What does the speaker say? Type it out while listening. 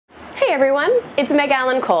Hey everyone, it's Meg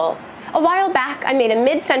Allen Cole. A while back, I made a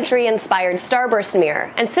mid-century inspired starburst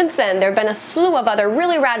mirror, and since then there have been a slew of other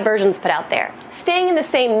really rad versions put out there. Staying in the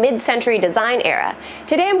same mid-century design era,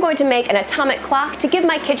 today I'm going to make an atomic clock to give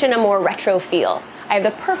my kitchen a more retro feel. I have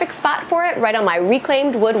the perfect spot for it right on my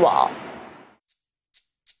reclaimed wood wall.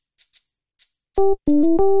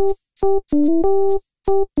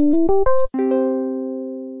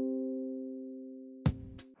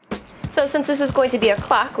 So since this is going to be a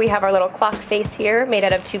clock, we have our little clock face here made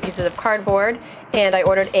out of 2 pieces of cardboard, and I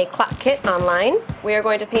ordered a clock kit online. We are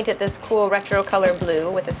going to paint it this cool retro color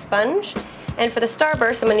blue with a sponge. And for the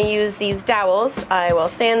starburst, I'm going to use these dowels. I will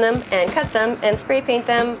sand them and cut them and spray paint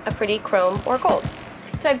them a pretty chrome or gold.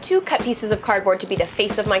 So I have 2 cut pieces of cardboard to be the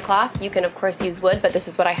face of my clock. You can of course use wood, but this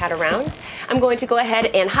is what I had around. I'm going to go ahead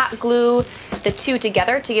and hot glue the 2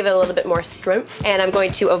 together to give it a little bit more strength. And I'm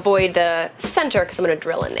going to avoid the center because I'm going to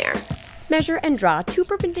drill in there. Measure and draw 2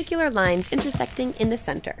 perpendicular lines intersecting in the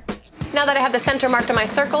center. Now that I have the center marked on my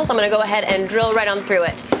circles, I'm going to go ahead and drill right on through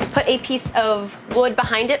it. Put a piece of wood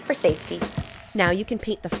behind it for safety. Now you can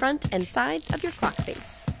paint the front and sides of your clock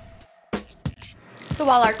face. So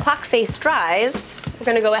while our clock face dries, we're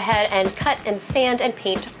going to go ahead and cut and sand and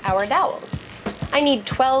paint our dowels. I need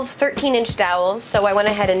 12 13-inch dowels, so I went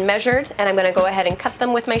ahead and measured, and I'm going to go ahead and cut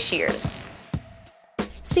them with my shears.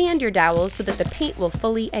 Sand your dowels so that the paint will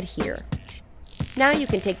fully adhere. Now you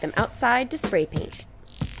can take them outside to spray paint.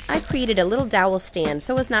 I created a little dowel stand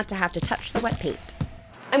so as not to have to touch the wet paint.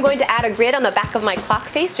 I'm going to add a grid on the back of my clock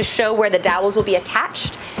face to show where the dowels will be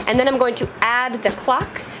attached, and then I'm going to add the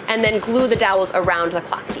clock and then glue the dowels around the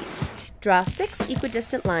clock piece. Draw 6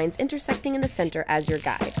 equidistant lines intersecting in the center as your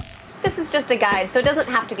guide. This is just a guide, so it doesn't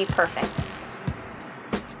have to be perfect.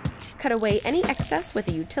 Cut away any excess with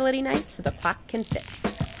a utility knife so the clock can fit.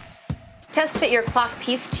 Test fit your clock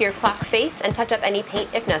piece to your clock face and touch up any paint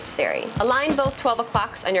if necessary. Align both 12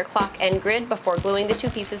 o'clocks on your clock and grid before gluing the 2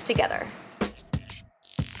 pieces together.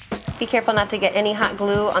 Be careful not to get any hot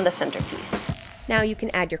glue on the center piece. Now you can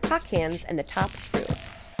add your clock hands and the top screw.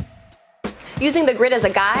 Using the grid as a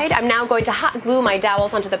guide, I'm now going to hot glue my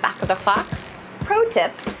dowels onto the back of the clock. Pro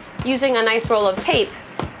tip, using a nice roll of tape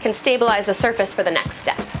can stabilize the surface for the next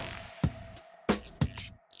step.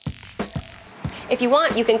 If you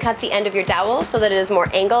want, you can cut the end of your dowel so that it is more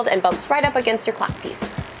angled and bumps right up against your clock piece.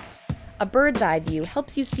 A bird's eye view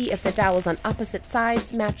helps you see if the dowels on opposite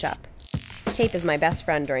sides match up. Tape is my best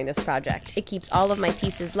friend during this project. It keeps all of my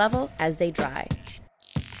pieces level as they dry.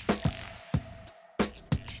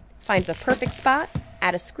 Find the perfect spot,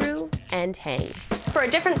 add a screw, and hang. For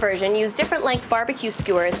a different version, use different length barbecue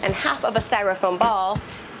skewers and half of a styrofoam ball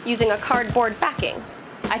using a cardboard backing.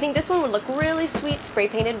 I think this one would look really sweet spray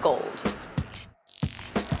painted gold.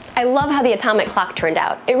 I love how the atomic clock turned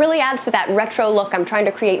out. It really adds to that retro look I'm trying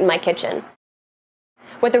to create in my kitchen.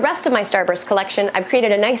 With the rest of my starburst collection, I've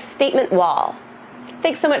created a nice statement wall.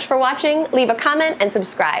 Thanks so much for watching. Leave a comment and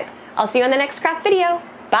subscribe. I'll see you in the next craft video.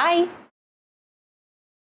 Bye!